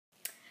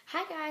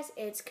Hi guys,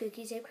 it's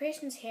Cookie Tape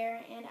Creations here,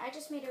 and I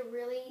just made a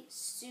really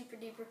super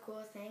duper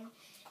cool thing.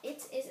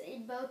 It is a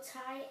bow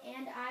tie,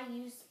 and I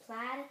used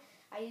plaid.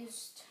 I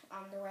used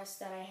the rest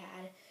that I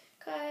had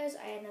because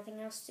I had nothing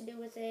else to do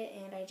with it,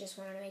 and I just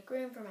wanted to make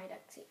room for my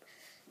duct tape.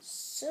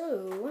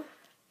 So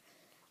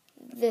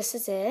this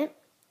is it,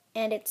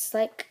 and it's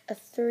like a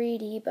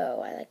 3D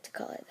bow. I like to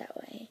call it that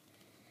way.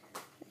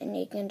 And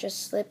you can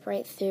just slip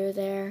right through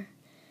there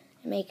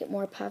and make it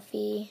more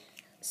puffy.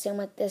 Same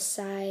with this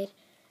side.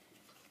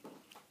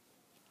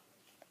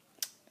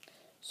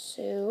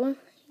 So,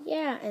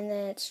 yeah, and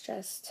then it's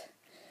just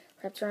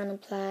wrapped around in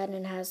plaid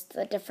and has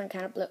the different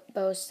kind of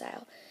bow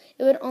style.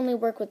 It would only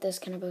work with this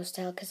kind of bow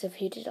style because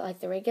if you did it like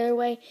the regular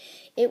way,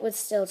 it would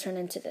still turn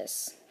into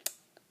this.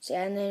 So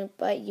yeah, and then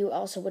but you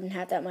also wouldn't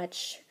have that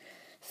much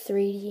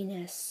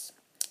 3D-ness.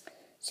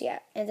 So yeah,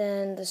 and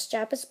then the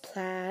strap is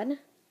plaid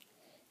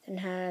and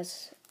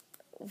has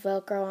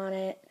Velcro on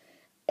it.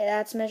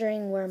 That's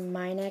measuring where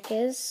my neck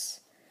is.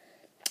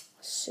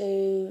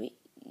 So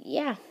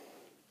yeah.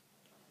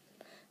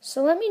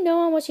 So let me know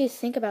on what you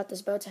think about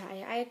this bow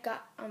tie. I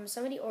got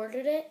somebody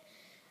ordered it.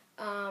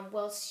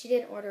 Well, she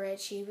didn't order it.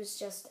 She was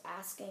just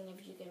asking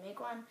if you could make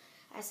one.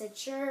 I said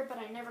sure, but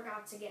I never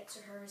got to get to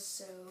her.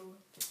 So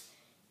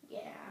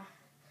yeah.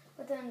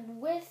 But then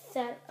with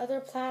that other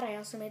plaid, I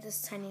also made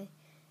this tiny,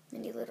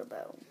 mini little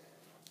bow,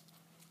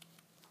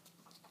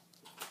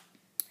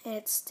 and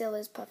it still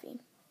is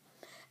puffy.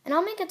 And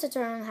I'll make a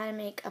tutorial on how to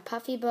make a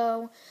puffy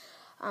bow,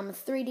 a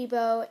 3D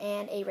bow,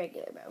 and a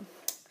regular bow.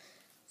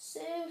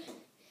 So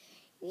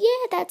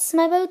yeah, that's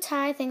my bow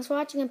tie. Thanks for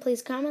watching, and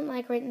please comment,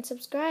 like, rate, and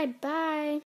subscribe. Bye!